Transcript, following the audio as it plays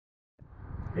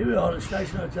Here we are at the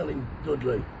Station Hotel in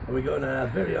Dudley, and we're going to our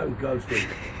very own ghosting.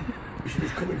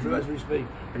 She's coming through as we speak.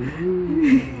 Good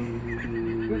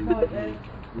night, then.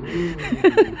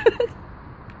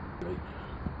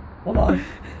 Bye-bye.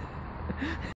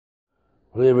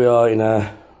 Well, here we are in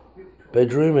our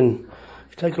bedroom, and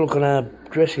if you take a look on our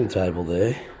dressing table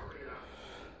there,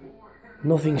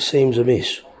 nothing seems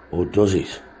amiss, or does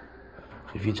it?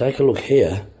 If you take a look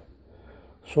here,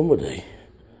 somebody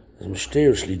has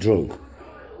mysteriously drunk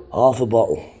half a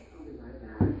bottle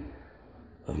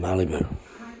of Malibu.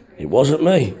 It wasn't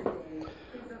me.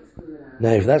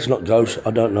 Now, if that's not ghost,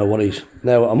 I don't know what is.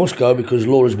 Now, I must go because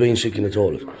Laura's been sick in the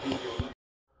toilet.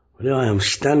 But here I am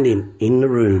standing in the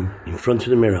room in front of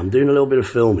the mirror. I'm doing a little bit of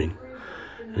filming.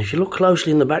 And if you look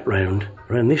closely in the background,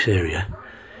 around this area,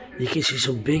 you can see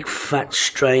some big, fat,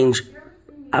 strange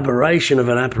aberration of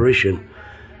an apparition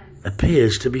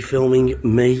appears to be filming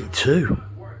me too.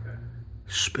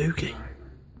 Spooky.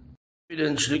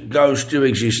 Evidence that ghosts do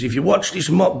exist. If you watch this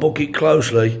mop bucket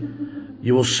closely,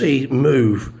 you will see it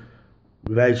move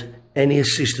without any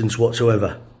assistance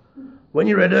whatsoever. When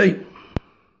you're ready,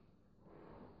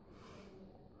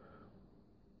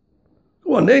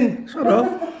 go on then, shut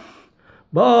off.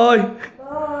 Bye.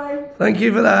 Bye. Thank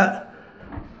you for that.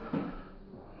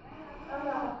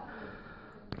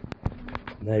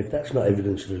 Now, if that's not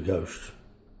evidence of a ghost,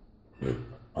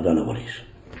 I don't know what is.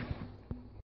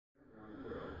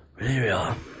 But here we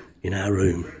are, in our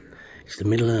room. It's the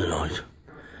middle of the night.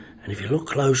 And if you look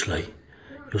closely,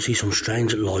 you'll see some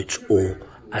strange lights, or,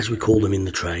 as we call them in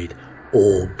the trade,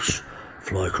 orbs,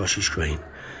 fly across your screen.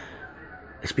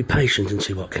 Let's be patient and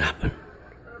see what can happen.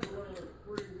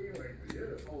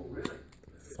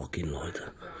 Fucking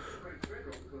lighter.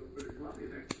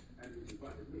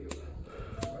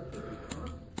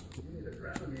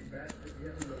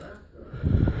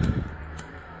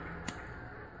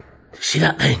 See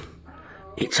that then?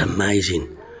 It's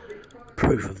amazing.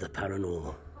 Proof of the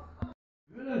paranormal.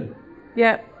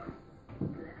 Yep.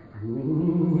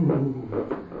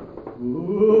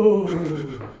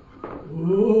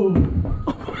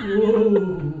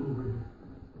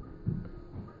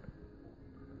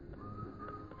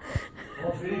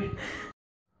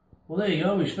 Well, there you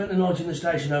go. We've spent the night in the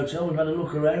Station Hotel. We've had a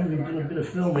look around. We've done a bit of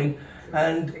filming.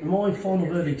 And my final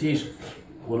verdict is,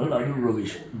 what a load of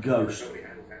rubbish. Ghost.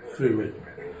 Through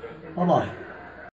it. Bye-bye.